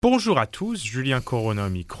Bonjour à tous, Julien Corona au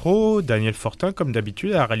micro, Daniel Fortin comme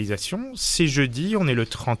d'habitude à la réalisation. C'est jeudi, on est le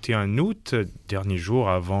 31 août, dernier jour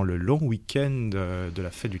avant le long week-end de la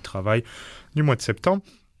fête du travail du mois de septembre.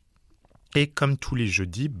 Et comme tous les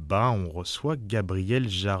jeudis, on reçoit Gabriel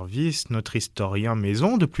Jarvis, notre historien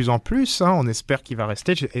maison, de plus en plus. On espère qu'il va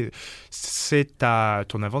rester. C'est à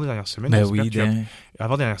ton avant-dernière semaine.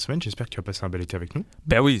 Avant-dernière semaine, j'espère que tu as passé un bel été avec nous.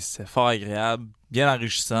 Ben oui, c'est fort agréable, bien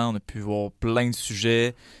enrichissant. On a pu voir plein de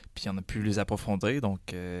sujets, puis on a pu les approfondir. Donc,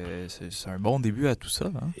 c'est un bon début à tout ça.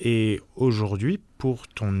 Et aujourd'hui, pour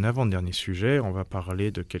ton avant-dernier sujet, on va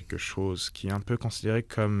parler de quelque chose qui est un peu considéré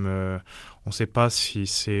comme... on ne sait pas si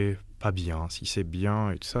c'est... pas bien, si c'est bien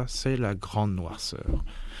et tout ça, c'est la grande noirceur.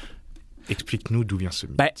 Explique-nous d'où vient ce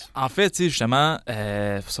mythe. En fait, justement,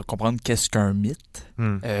 il faut comprendre qu'est-ce qu'un mythe.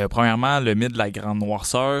 Premièrement, le mythe de la grande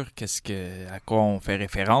noirceur, à quoi on fait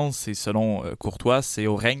référence, c'est selon Courtois, c'est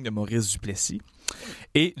au règne de Maurice Duplessis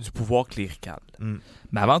et du pouvoir clérical.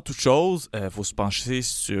 Mais avant toute chose, faut se pencher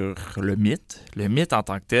sur le mythe. Le mythe en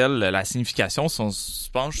tant que tel, la signification, si on se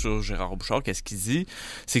penche sur Gérard Bouchard, qu'est-ce qu'il dit?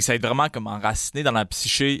 C'est que ça va être vraiment comme enraciné dans la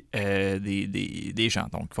psyché des gens.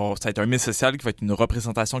 Donc, ça va être un mythe social qui va être une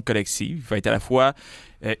représentation collective, qui va être à la fois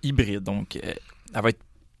hybride. Donc, elle va être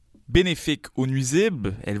bénéfique ou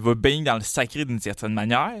nuisible, elle va baigner dans le sacré d'une certaine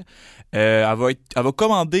manière. Elle va être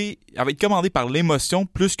commandée par l'émotion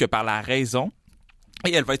plus que par la raison.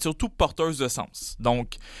 Et elle va être surtout porteuse de sens,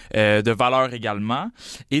 donc de valeur également.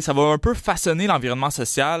 Et ça va un peu façonner l'environnement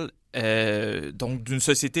social donc d'une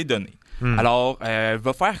société donnée. Alors, elle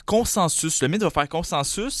va faire consensus, le mythe va faire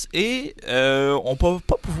consensus et on ne peut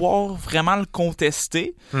pas pouvoir vraiment le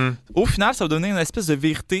contester. Au final, ça va donner une espèce de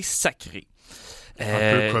vérité sacrée.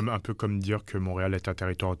 Un peu comme dire que Montréal est un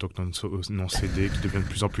territoire autochtone non cédé qui devient de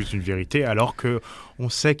plus en plus une vérité, alors qu'on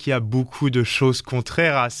sait qu'il y a beaucoup de choses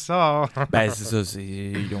contraires à ça. C'est ça.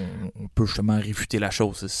 On peut justement réfuter la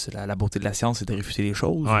chose. C'est la beauté de la science, c'est de réfuter les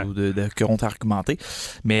choses ou de contre-argumenter.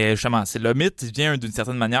 Mais justement, le mythe, il vient d'une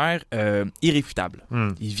certaine manière irréfutable.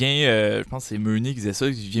 Il vient, je pense que c'est Meunier qui disait ça,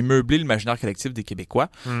 il vient meubler l'imaginaire collectif des Québécois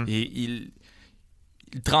et il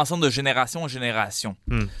transcende de génération en génération.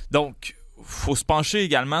 Donc, faut se pencher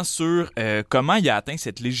également sur comment il a atteint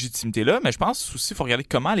cette légitimité-là, mais je pense aussi qu'il faut regarder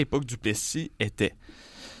comment l'époque du Plessis était.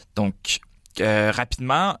 Donc,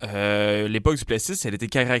 rapidement, l'époque du Plessis, elle était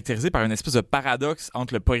caractérisée par une espèce de paradoxe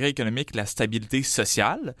entre le progrès économique et la stabilité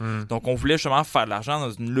sociale. Donc, on voulait justement faire de l'argent dans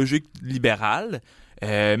une logique libérale,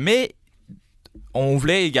 mais on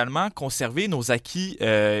voulait également conserver nos acquis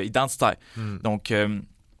identitaires. Donc,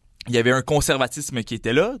 il y avait un conservatisme qui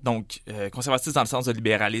était là, donc conservatisme dans le sens de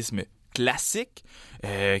libéralisme classique, qui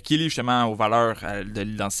est lié justement aux valeurs de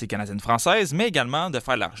l'identité canadienne-française, mais également de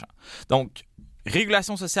faire de l'argent. Donc,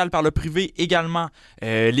 régulation sociale par le privé également.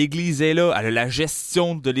 L'Église est là, elle a la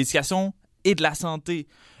gestion de l'éducation et de la santé.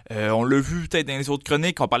 On l'a vu peut-être dans les autres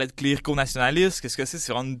chroniques, on parlait de clérico-nationalisme. Qu'est-ce que c'est?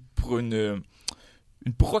 C'est vraiment une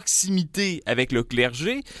proximité avec le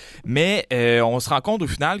clergé, mais on se rend compte au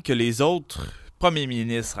final que les autres premiers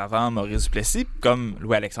ministres avant Maurice Duplessis, comme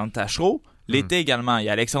Louis-Alexandre Taschereau, l'étaient également. Il y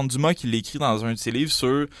a Alexandre Dumas qui l'écrit dans un de ses livres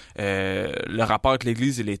sur le rapport avec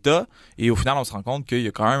l'Église et l'État. Et au final, on se rend compte qu'il y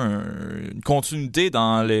a quand même une continuité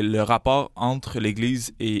dans le rapport entre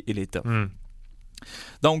l'Église et l'État.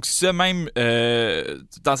 Donc,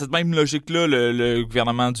 dans cette même logique-là, le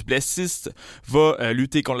gouvernement duplessiste va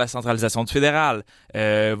lutter contre la centralisation du fédéral,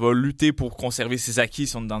 va lutter pour conserver ses acquis,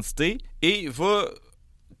 son identité, et va,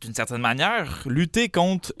 d'une certaine manière, lutter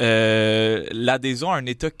contre l'adhésion à un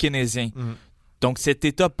État keynésien. Donc, cet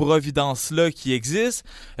État-providence-là qui existe,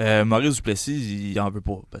 Maurice Duplessis, il n'en veut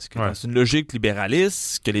pas. Parce que dans une logique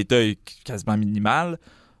libéraliste, que l'État est quasiment minimal,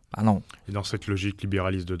 non. Et dans cette logique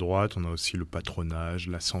libéraliste de droite, on a aussi le patronage,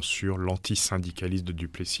 la censure, l'antisyndicalisme de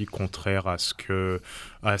Duplessis, contraire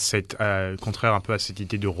contraire un peu à cette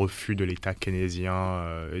idée de refus de l'État keynésien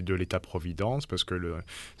et de l'État-providence, parce que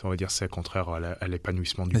on va dire c'est contraire à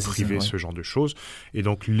l'épanouissement du privé, ce genre de choses. Et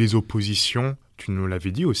donc les oppositions, tu nous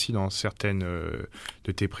l'avais dit aussi dans certaines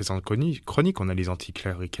de tes présentes chroniques, on a les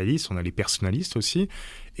anticléricalistes, on a les personnalistes aussi,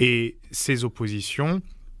 et ces oppositions...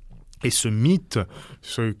 Et ce mythe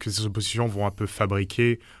que ces oppositions vont un peu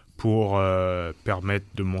fabriquer pour permettre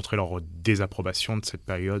de montrer leur désapprobation de cette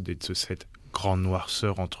période et de cette grande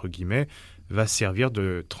noirceur, entre guillemets, va servir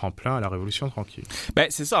de tremplin à la Révolution tranquille.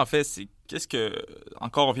 C'est ça, en fait.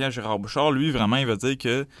 Encore, on revient à Gérard Bouchard. Lui, vraiment, il va dire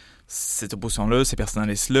que cette opposition-là, ces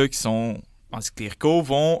personnalistes-là qui sont anticléricaux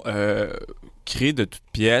vont créer de toutes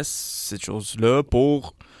pièces cette chose-là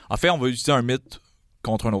pour... En fait, on va utiliser un mythe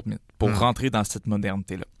contre un autre mythe. pour rentrer dans cette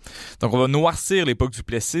modernité-là. Donc, on va noircir l'époque du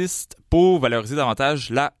Plessis pour valoriser davantage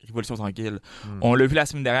la Révolution tranquille. On l'a vu la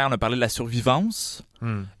semaine dernière, on a parlé de la survivance.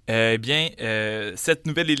 Cette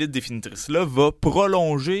nouvelle élite définitrice-là va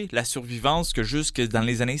prolonger la survivance que jusque dans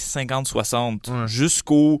les années 50-60,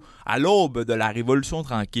 jusqu'à l'aube de la Révolution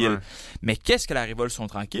tranquille. Mais qu'est-ce que la Révolution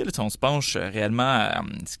tranquille? Si on se penche réellement à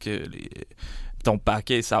ce que ton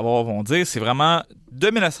paquet et savoir vont dire, c'est vraiment de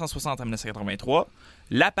 1960 à 1983,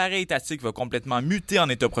 l'appareil étatique va complètement muter en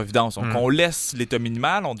État-providence. Donc, on laisse l'État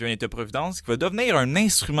minimal, on devient un État-providence qui va devenir un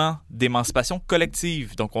instrument d'émancipation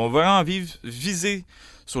collective. Donc, on va vraiment viser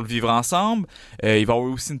sur le vivre ensemble. Il va y avoir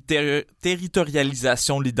aussi une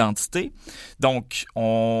territorialisation de l'identité. Donc,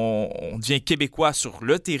 on devient québécois sur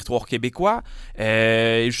le territoire québécois.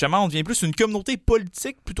 Et justement, on devient plus une communauté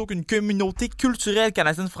politique plutôt qu'une communauté culturelle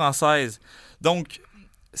canadienne-française. Donc,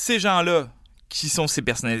 ces gens-là, qui sont ces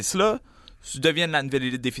personnalistes-là, deviennent la nouvelle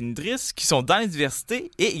élite définitrice, qui sont dans les diversités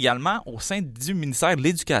et également au sein du ministère de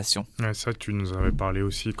l'Éducation. Ouais, ça, tu nous en avais parlé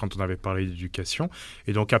aussi quand on avait parlé d'éducation.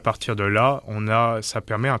 Et donc, à partir de là, ça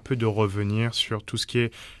permet un peu de revenir sur tout ce qui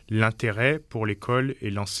est l'intérêt pour l'école et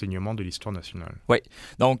l'enseignement de l'histoire nationale. Oui.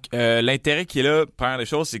 Donc, l'intérêt qui est là, première des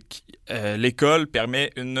choses, c'est que l'école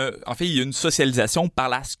permet il y a une socialisation par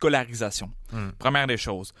la scolarisation. Première des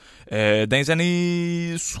choses. Dans les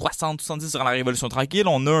années 60-70, durant la Révolution tranquille,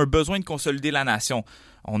 on a un besoin de consolider la nation.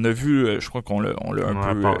 On a vu, je crois qu'on l'a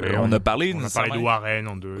un peu... On a parlé de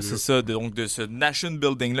Warren. C'est ça, donc de ce nation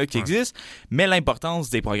building-là qui existe. Mais l'importance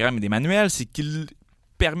des programmes et des manuels, c'est qu'ils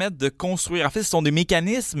permettent de construire... En fait, ce sont des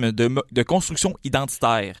mécanismes de construction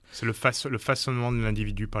identitaire. C'est le façonnement de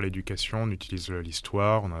l'individu par l'éducation. On utilise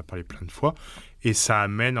l'histoire, on en a parlé plein de fois. Et ça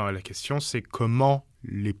amène à la question, c'est comment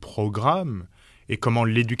les programmes et comment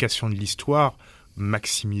l'éducation de l'histoire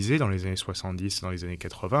maximisée dans les années 70 et dans les années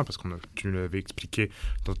 80, parce que tu l'avais expliqué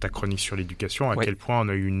dans ta chronique sur l'éducation, à quel point on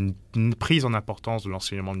a eu une prise en importance de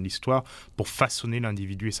l'enseignement de l'histoire pour façonner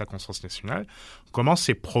l'individu et sa conscience nationale. Comment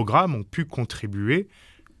ces programmes ont pu contribuer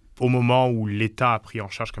au moment où l'État a pris en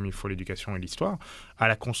charge comme il faut l'éducation et l'histoire, à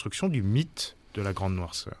la construction du mythe de la grande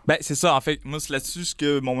noirceur. Ben, c'est ça. En fait, moi, c'est là-dessus ce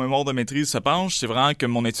que mon mémoire de maîtrise se penche. C'est vraiment que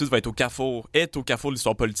mon étude va être au carrefour de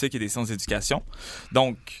l'histoire politique et des sciences d'éducation.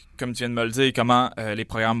 Donc, comme tu viens de me le dire, comment les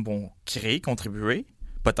programmes vont contribuer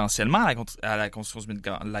potentiellement à la construction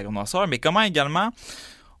de la grande noirceur, mais comment également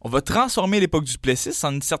on va transformer l'époque du Plessis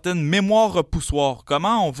en une certaine mémoire repoussoire.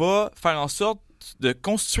 Comment on va faire en sorte de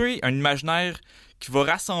construire un imaginaire qui va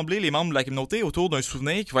rassembler les membres de la communauté autour d'un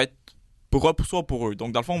souvenir qui va être repoussoir pour eux.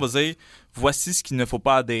 Donc, dans le fond, on va dire, voici ce qu'il ne faut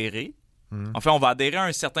pas adhérer. En fait, on va adhérer à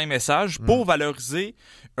un certain message pour valoriser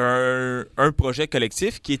un projet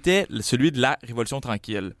collectif qui était celui de la Révolution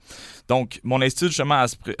tranquille. Donc, mon institut, justement,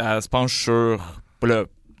 elle se penche sur, là,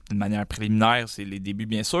 d'une manière préliminaire, c'est les débuts,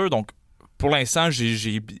 bien sûr. Donc, pour l'instant,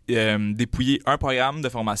 j'ai dépouillé un programme de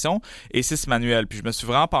formation et 6 manuels. Puis je me suis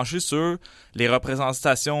vraiment penché sur les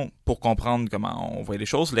représentations, pour comprendre comment on voit les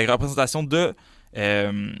choses, les représentations de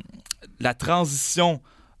la transition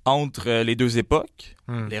entre les deux époques,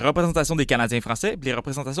 les représentations des Canadiens français et les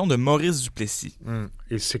représentations de Maurice Duplessis.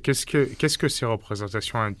 Et qu'est-ce que ces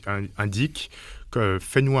représentations indiquent?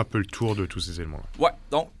 Fais-nous un peu le tour de tous ces éléments-là. Ouais,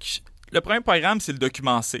 donc le premier programme, c'est le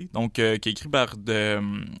document C, donc qui est écrit par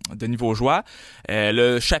Denis Vaugeois.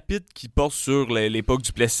 Le chapitre qui porte sur l'époque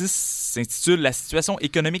du Plessis s'intitule « La situation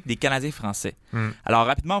économique des Canadiens français ». Alors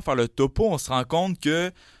rapidement, pour faire le topo, on se rend compte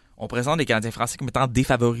que on présente les Canadiens français comme étant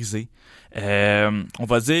défavorisés. On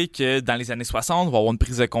va dire que dans les années 60, on va avoir une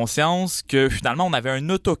prise de conscience que finalement, on avait un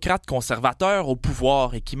autocrate conservateur au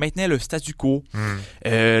pouvoir et qui maintenait le statu quo.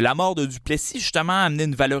 La mort de Duplessis, justement, a amené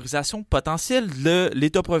une valorisation potentielle de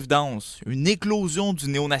l'État-providence, une éclosion du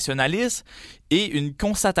néo-nationalisme et une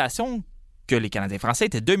constatation que les Canadiens français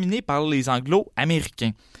étaient dominés par les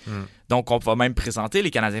Anglo-Américains. Donc, on va même présenter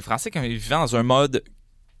les Canadiens français comme vivant dans un mode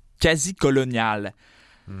quasi-colonial.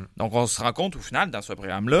 Donc, on se rend compte, au final, dans ce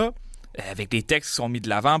programme-là, avec les textes qui sont mis de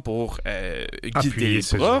l'avant pour guider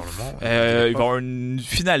les profs, il va y avoir une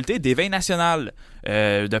finalité d'éveil national,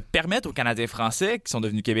 de permettre aux Canadiens français qui sont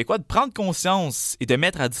devenus québécois de prendre conscience et de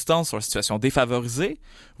mettre à distance leur situation défavorisée,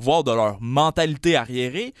 voire de leur mentalité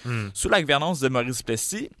arriérée, sous la gouvernance de Maurice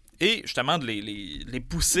Duplessis, et justement de les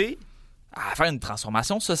pousser à faire une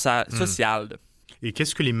transformation sociale. Et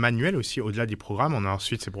qu'est-ce que les manuels aussi, au-delà des programmes, on a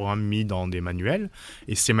ensuite ces programmes mis dans des manuels,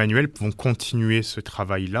 et ces manuels vont continuer ce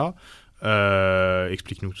travail-là.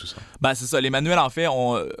 Explique-nous tout ça. Ben, c'est ça. Les manuels, en fait,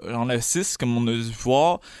 on a 6, comme on a dû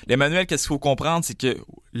voir. Les manuels, qu'est-ce qu'il faut comprendre, c'est que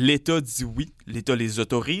l'État dit oui, l'État les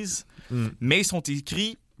autorise, mais ils sont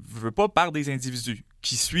écrits, pas par des individus.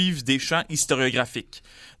 qui suivent des champs historiographiques.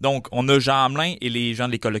 Donc, on a Jean Hamelin et les gens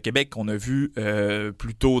de l'École de Québec qu'on a vus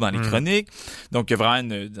plus tôt dans les chroniques. Donc, il y a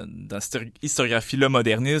vraiment dans cette historiographie-là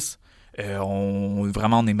moderniste,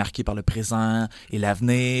 on est marqué par le présent et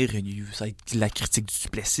l'avenir, ça va être la critique du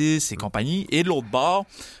Duplessis et compagnie. Et de l'autre bord,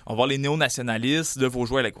 on va voir les néo-nationalistes de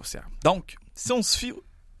Vaugeois-Lacourcière. Donc, si on se fie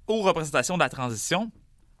aux représentations de la transition,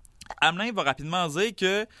 Hamelin va rapidement dire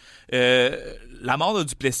que la mort de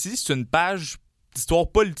Duplessis, c'est une page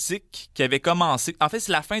d'histoire politique qui avait commencé... En fait,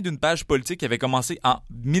 c'est la fin d'une page politique qui avait commencé en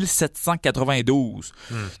 1792.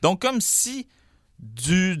 Donc, comme si...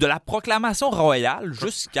 de la proclamation royale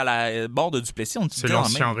jusqu'à la mort de Duplessis. C'est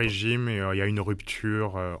l'ancien régime et il y a une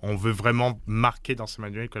rupture. On veut vraiment marquer dans ce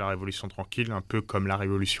manuel que la Révolution tranquille, un peu comme la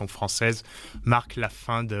Révolution française, marque la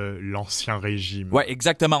fin de l'ancien régime. Oui,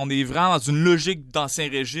 exactement. On est vraiment dans une logique d'ancien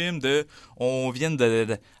régime on vient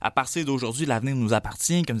à partir d'aujourd'hui, l'avenir nous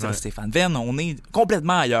appartient, comme disait Stéphane Venn. On est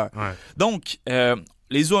complètement ailleurs. Ouais. Donc...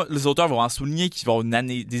 Les auteurs vont en souligner qu'ils vont avoir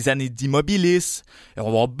des années d'immobilisme, on va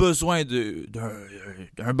avoir besoin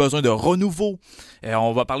d'un besoin de renouveau.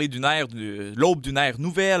 On va parler l'aube d'une ère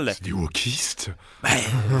nouvelle. C'est des wokistes?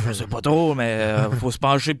 Je sais pas trop, mais faut se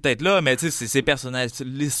pencher peut-être là. Mais tu sais, ces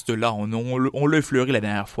personnalistes-là, on l'a effleuré la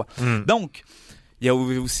dernière fois. Donc, il y a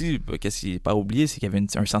aussi, qu'est-ce qu'il n'est pas oublié, c'est qu'il y avait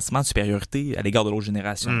un sentiment de supériorité à l'égard de l'autre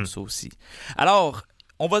génération, ça aussi. Alors...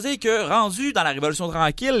 On va dire que, rendu dans la Révolution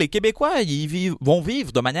tranquille, les Québécois vont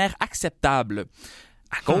vivre de manière acceptable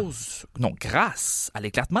grâce à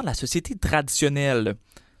l'éclatement de la société traditionnelle.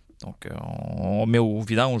 Donc, on met au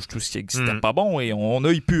vidange tout ce qui n'existait pas bon et on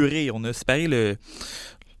a épuré, on a séparé le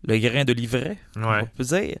grain de l'ivraie, on peut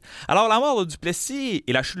dire. Alors, la mort de Duplessis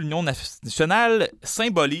et la chute de l'Union nationale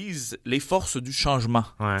symbolisent les forces du changement.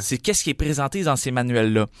 Ouais. C'est qu'est-ce qui est présenté dans ces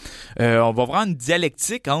manuels-là. On va voir une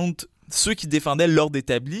dialectique entre ceux qui défendaient l'ordre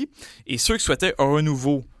établi et ceux qui souhaitaient un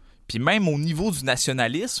renouveau. Puis même au niveau du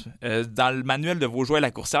nationalisme, dans le manuel de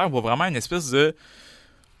Vaugeois-Lacourcière, on voit vraiment une espèce de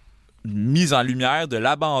mise en lumière de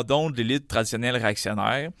l'abandon de l'élite traditionnelle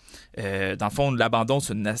réactionnaire. Dans le fond, de l'abandon de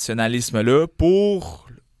ce nationalisme-là pour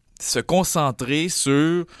se concentrer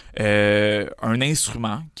sur un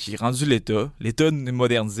instrument qui est rendu l'État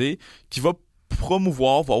modernisé, qui va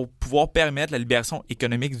pouvoir permettre la libération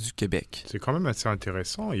économique du Québec. C'est quand même assez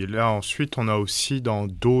intéressant. Et là, ensuite, on a aussi dans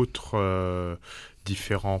d'autres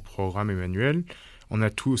différents programmes et manuels, on a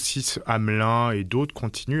tout aussi Hamelin et d'autres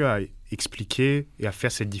continuent à expliquer et à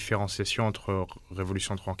faire cette différenciation entre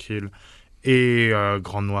Révolution tranquille et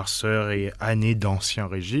Grande Noirceur et années d'Ancien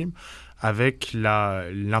Régime, avec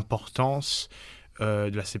l'importance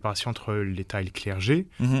de la séparation entre l'État et le clergé,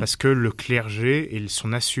 parce que le clergé et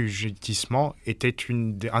son assujettissement étaient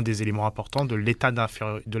un des éléments importants de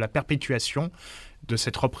la perpétuation de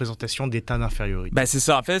cette représentation d'état d'infériorité. Ben c'est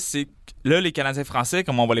ça, en fait, c'est là les Canadiens français,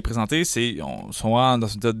 comme on va les présenter, sont dans un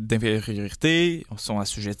état d'infériorité, sont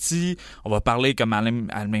assujettis, on va parler, comme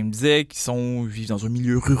Alain disait, qu'ils vivent dans un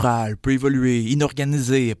milieu rural, peu évolué,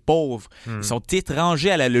 inorganisé, pauvre, ils sont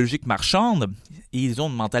étrangers à la logique marchande et ils ont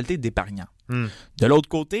une mentalité d'épargnant. De l'autre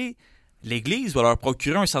côté, l'Église va leur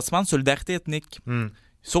procurer un sentiment de solidarité ethnique.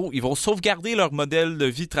 Ils vont sauvegarder leur modèle de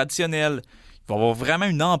vie traditionnel. Il va y avoir vraiment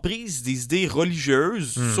une emprise des idées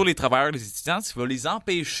religieuses sur les travailleurs, les étudiants, qui va les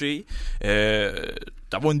empêcher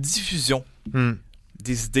d'avoir une diffusion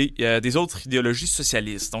des idées, des autres idéologies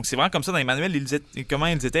socialistes. Donc, c'est vraiment comme ça dans les manuels, comment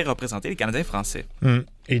ils étaient représentés, les Canadiens français.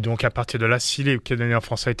 Et donc, à partir de là, si les Canadiens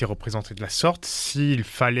français étaient représentés de la sorte, s'il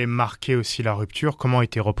fallait marquer aussi la rupture, comment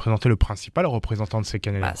était représenté le principal représentant de ces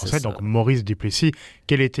Canadiens français, donc Maurice Duplessis?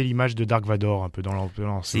 Quelle était l'image de Dark Vador un peu dans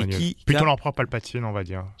ce manuel? Plutôt l'empereur Palpatine, on va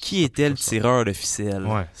dire. Qui était le tireur de ficelle?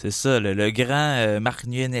 C'est ça, le grand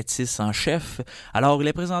marionnettiste en chef. Alors, il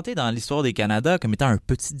est présenté dans l'histoire des Canada comme étant un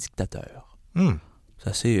petit dictateur.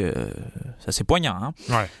 C'est assez poignant. Hein?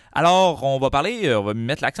 Ouais. Alors, on va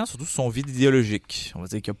mettre l'accent surtout sur son vide idéologique. On va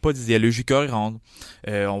dire qu'il n'y a pas d'idéologie cohérente.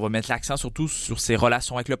 On va mettre l'accent surtout sur ses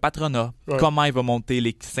relations avec le patronat. Comment il va monter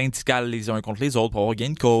les syndicales les uns contre les autres pour avoir gain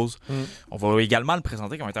de cause. On va également le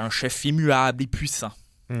présenter comme étant un chef immuable et puissant.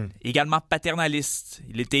 Également paternaliste.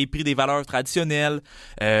 Il était épris des valeurs traditionnelles.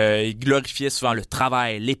 Il glorifiait souvent le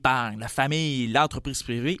travail, l'épargne, la famille, l'entreprise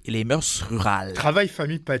privée et les mœurs rurales. Travail,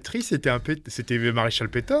 famille, patrie, c'était Maréchal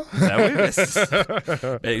Pétain. Ben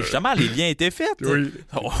oui, justement, les liens étaient faits. Oui.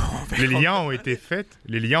 Les liens ont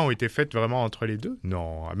été faits vraiment entre les deux?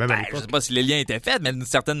 Non, même à l'époque. Je ne sais pas si les liens étaient faits, mais d'une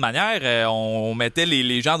certaine manière, on mettait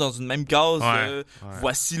les gens dans une même case.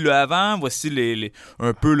 Voici le avant, voici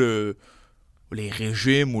un peu les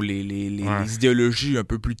régimes ou les idéologies un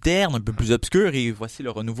peu plus ternes, un peu plus obscures, et voici le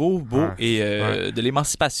renouveau beau et de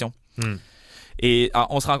l'émancipation. Et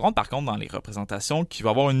on se rend compte, par contre, dans les représentations, qu'il va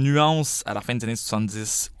y avoir une nuance à la fin des années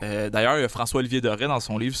 70. D'ailleurs, il y a François-Olivier Doré, dans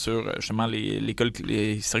son livre sur justement l'école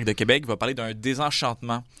historique de Québec, va parler d'un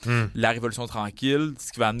désenchantement de la Révolution tranquille,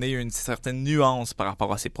 ce qui va amener une certaine nuance par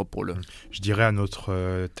rapport à ces propos-là. Je dirais à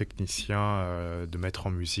notre technicien de mettre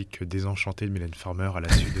en musique Désenchanté de Mylène Farmer à la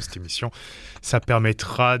suite de cette émission. Ça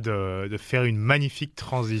permettra de faire une magnifique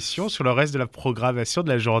transition sur le reste de la programmation de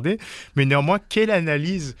la journée. Mais néanmoins, quelle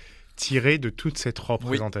analyse tirée de toute cette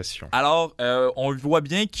représentation? Oui. Alors, on voit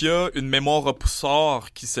bien qu'il y a une mémoire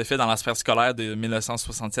repousseur qui se fait dans la sphère scolaire de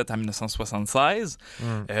 1967 à 1976.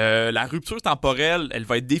 La rupture temporelle, elle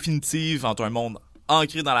va être définitive entre un monde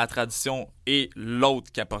ancré dans la tradition et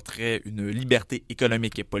l'autre qui apporterait une liberté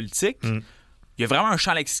économique et politique. Il y a vraiment un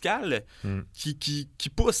champ lexical qui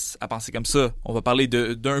pousse à penser comme ça. On va parler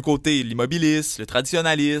d'un côté l'immobilisme, le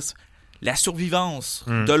traditionnalisme, la survivance,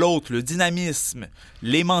 de l'autre, le dynamisme,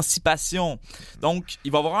 l'émancipation. Donc,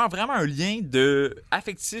 il va y avoir vraiment un lien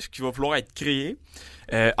affectif qui va vouloir être créé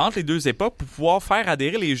entre les deux époques pour pouvoir faire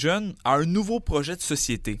adhérer les jeunes à un nouveau projet de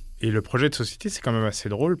société. Et le projet de société, c'est quand même assez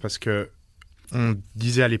drôle parce que on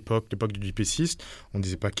disait à l'époque du Duplessis, on ne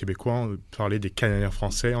disait pas Québécois, on parlait des Canadiens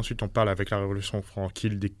français. Ensuite, on parle avec la Révolution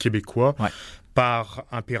tranquille des Québécois. Par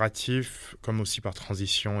impératif, comme aussi par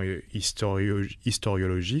transition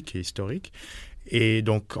historiologique et historique. Et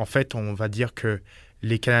donc, en fait, on va dire que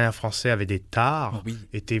les Canadiens français avaient des tares,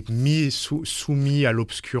 étaient soumis à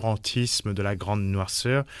l'obscurantisme de la grande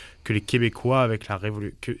noirceur, que les Québécois,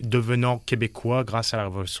 devenant Québécois grâce à la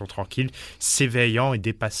Révolution tranquille, s'éveillant et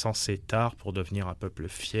dépassant ces tares pour devenir un peuple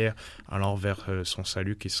fier, allant vers son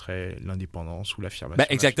salut qui serait l'indépendance ou l'affirmation.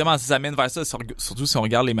 Exactement, ça amène vers ça. Surtout si on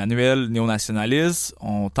regarde les manuels néonationalistes,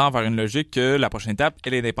 on tend vers une logique que la prochaine étape est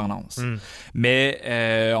l'indépendance. Mais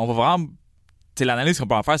on va vraiment... l'analyse qu'on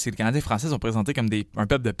peut en faire, c'est que les Canadiens français sont présentés comme un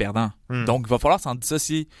peuple de perdants. Donc, il va falloir s'en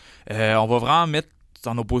dissocier. On va vraiment mettre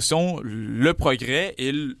en opposition le progrès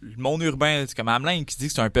et le monde urbain. C'est comme Hamelin qui dit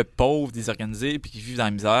que c'est un peuple pauvre, désorganisé, puis qui vit dans la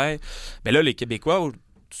misère. Mais là, les Québécois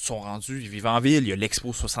sont rendus, ils vivent en ville. Il y a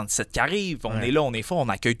l'Expo 67 qui arrive. On est là, on est fort, on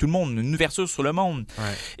accueille tout le monde, une ouverture sur le monde.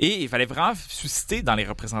 Et il fallait vraiment susciter dans les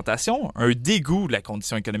représentations un dégoût de la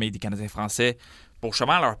condition économique des Canadiens français pour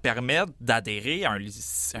justement leur permettre d'adhérer à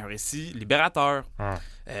un récit libérateur.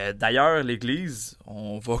 D'ailleurs, l'Église,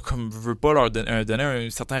 on va, comme veut pas, leur donner un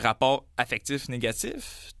certain rapport affectif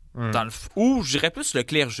négatif, ou je dirais plus le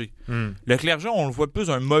clergé. Le clergé, on le voit plus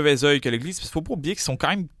un mauvais œil que l'Église, parce qu'il ne faut pas oublier qu'ils sont quand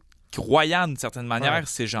même croyants d'une certaine manière,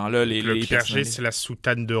 ces gens-là. Le clergé, c'est la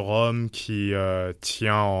soutane de Rome qui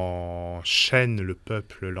tient en chaîne le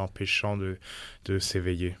peuple, l'empêchant de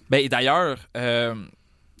s'éveiller. Et d'ailleurs...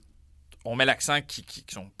 on met l'accent qui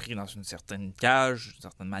sont pris dans une certaine cage, d'une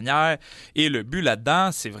certaine manière. Et le but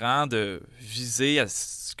là-dedans, c'est vraiment de viser à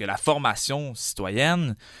ce que la formation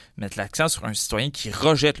citoyenne mette l'accent sur un citoyen qui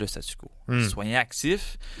rejette le statu quo. Un citoyen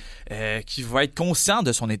actif, qui va être conscient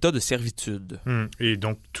de son état de servitude. Et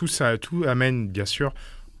donc, tout amène, bien sûr,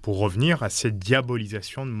 pour revenir à cette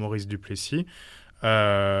diabolisation de Maurice Duplessis.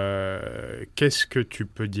 Qu'est-ce que tu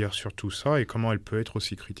peux dire sur tout ça et comment elle peut être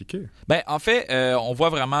aussi critiquée? En fait, on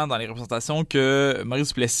voit vraiment dans les représentations que Maurice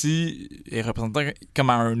Duplessis est représenté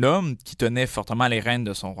comme un homme qui tenait fortement les rênes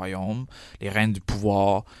de son royaume, les rênes du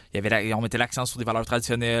pouvoir. On mettait l'accent sur des valeurs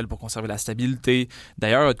traditionnelles pour conserver la stabilité.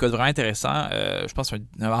 D'ailleurs, un code vraiment intéressant, je pense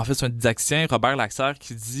en fait c'est un didactien, Robert Laxer,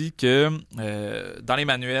 qui dit que dans les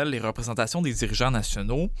manuels, les représentations des dirigeants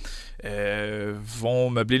nationaux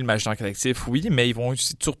vont meubler l'imaginaire collectif, oui, mais ils vont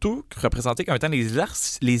surtout représenter comme étant les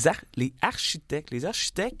architectes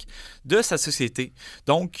de sa société.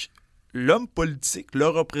 Donc, l'homme politique, le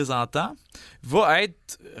représentant, va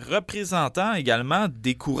être représentant également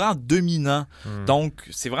des courants dominants. Donc,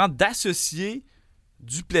 c'est vraiment d'associer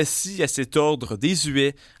Duplessis à cet ordre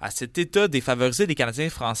désuet, à cet état défavorisé des Canadiens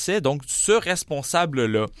français, donc ce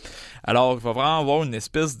responsable-là. Alors, il va vraiment avoir une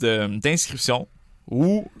espèce d'inscription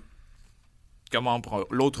où... Comment on pourrait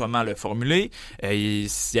l'autrement le formuler, il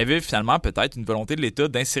y avait finalement peut-être une volonté de l'État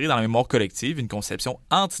d'insérer dans la mémoire collective une conception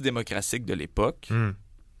antidémocratique de l'époque,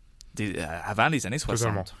 avant les années 60.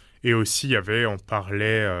 Totalement. Et aussi, on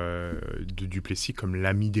parlait de Duplessis comme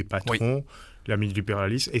l'ami des patrons, l'ami du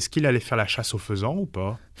libéralisme. Est-ce qu'il allait faire la chasse aux faisans ou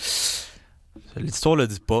pas? L'histoire ne le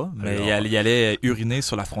dit pas, mais il allait uriner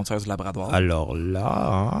sur la frontière du Labrador. Alors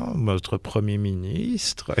là, notre premier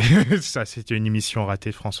ministre, ça c'était une émission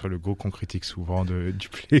ratée de François Legault qu'on critique souvent de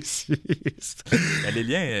Duplessis. Il y a les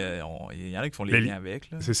liens, il y en a qui font les liens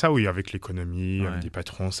avec. Là. C'est ça, oui, avec l'économie, avec des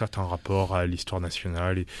patrons, certains rapports à l'histoire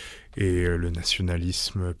nationale et le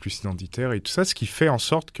nationalisme plus identitaire et tout ça, ce qui fait en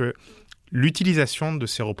sorte que l'utilisation de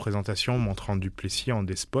ces représentations montrant Duplessis en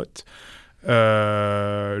despote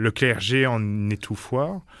Le clergé en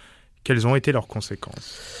étouffoir. Quelles ont été leurs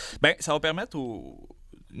conséquences? Ça va permettre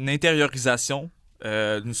une intériorisation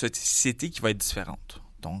d'une société qui va être différente.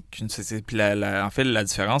 Donc, une société. Puis en fait, la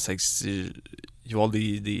différence, c'est qu'il va y avoir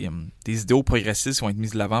des idéaux progressistes qui vont être mis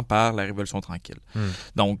de l'avant par la Révolution tranquille.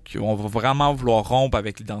 Donc, on va vraiment vouloir rompre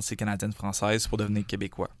avec l'identité canadienne-française pour devenir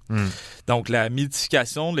québécois. Donc, la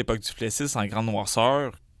mythification de l'époque du Plessis en grande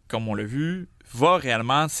noirceur, comme on l'a vu, va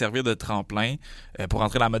réellement servir de tremplin pour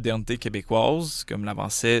entrer dans la modernité québécoise, comme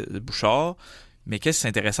l'avançait Bouchard. Mais qu'est-ce qui est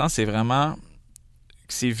intéressant, c'est vraiment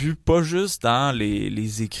que c'est vu pas juste dans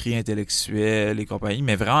les écrits intellectuels et compagnie,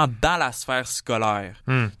 mais vraiment dans la sphère scolaire.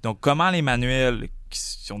 Donc, comment les manuels, qui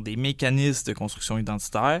sont des mécanismes de construction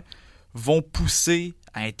identitaire, vont pousser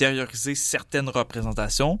à intérioriser certaines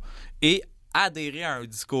représentations et adhérer à un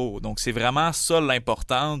discours. Donc, c'est vraiment ça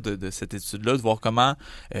l'important de cette étude-là, de voir comment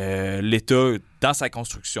l'État, dans sa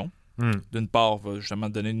construction, d'une part, va justement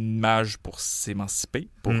donner une image pour s'émanciper,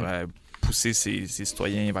 pour pousser ses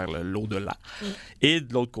citoyens vers l'au-delà. Et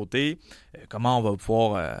de l'autre côté, comment on va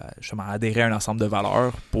pouvoir justement adhérer à un ensemble de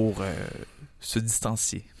valeurs pour se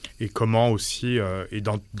distancier. Et comment aussi, et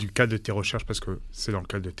dans du cadre de tes recherches, parce que c'est dans le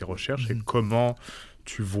cadre de tes recherches, et comment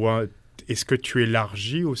tu vois... Est-ce que tu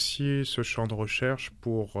élargis aussi ce champ de recherche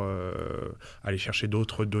pour aller chercher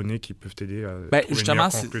d'autres données qui peuvent t'aider à trouver une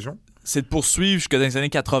meilleure conclusion? C'est de poursuivre jusque dans les années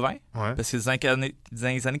 80. Parce que dans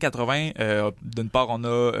les années 80, d'une part, on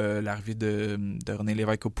a l'arrivée de René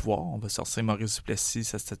Lévesque au pouvoir. On va sortir Maurice Duplessis,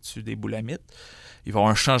 sa statue des Boulamites. Il va y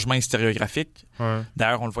avoir un changement historiographique.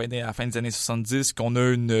 D'ailleurs, on le voyait à la fin des années 70 qu'on a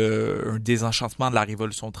un désenchantement de la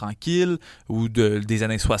Révolution tranquille ou des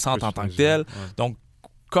années 60 en tant que telle. Donc,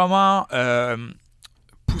 comment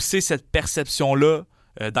pousser cette perception-là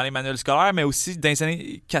dans les manuels scolaires, mais aussi dans les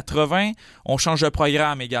années 80, on change de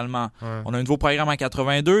programme également. On a un nouveau programme en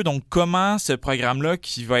 82, donc comment ce programme-là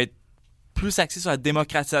qui va être plus axé sur la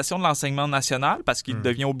démocratisation de l'enseignement national, parce qu'il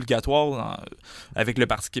devient obligatoire avec le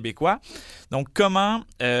Parti québécois. Donc, comment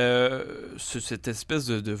cette espèce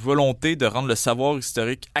de volonté de rendre le savoir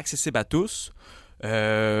historique accessible à tous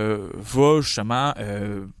va justement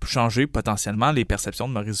changer potentiellement les perceptions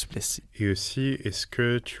de Maurice Duplessis. Et aussi, est-ce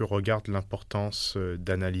que tu regardes l'importance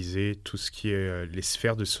d'analyser tout ce qui est les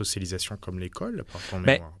sphères de socialisation comme l'école par ton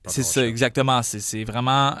mémoire? C'est ça, exactement. C'est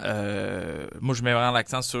vraiment... moi, je mets vraiment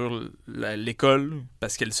l'accent sur l'école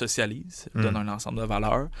parce qu'elle socialise, elle donne un ensemble de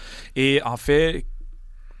valeurs. Et en fait...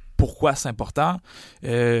 Pourquoi c'est important?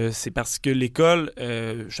 C'est parce que l'école,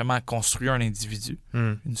 justement, construit un individu,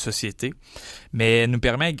 une société, mais elle nous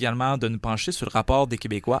permet également de nous pencher sur le rapport des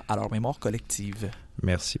Québécois à leur mémoire collective.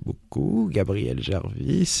 Merci beaucoup, Gabriel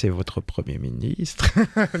Jarvis, c'est votre premier ministre.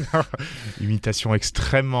 Imitation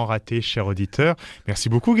extrêmement ratée, cher auditeur. Merci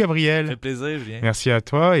beaucoup, Gabriel. Ça fait plaisir, Julien. Merci à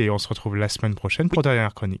toi et on se retrouve la semaine prochaine pour la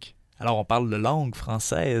dernière chronique. Alors, on parle de langue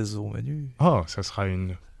française au menu. Oh, ça sera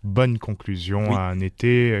une... bonne conclusion à un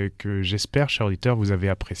été que j'espère, chers auditeurs, vous avez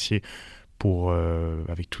apprécié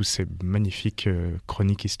avec tous ces magnifiques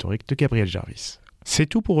chroniques historiques de Gabriel Jarvis. C'est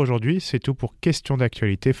tout pour aujourd'hui, c'est tout pour Questions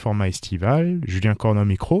d'actualité format estival. Julien Corneau au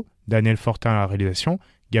micro, Daniel Fortin à la réalisation,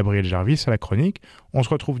 Gabriel Jarvis à la chronique. On se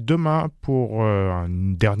retrouve demain pour un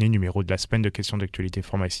dernier numéro de la semaine de Questions d'actualité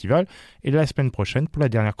format estival et la semaine prochaine pour la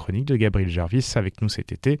dernière chronique de Gabriel Jarvis avec nous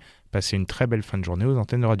cet été. Passez une très belle fin de journée aux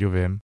antennes de Radio VM.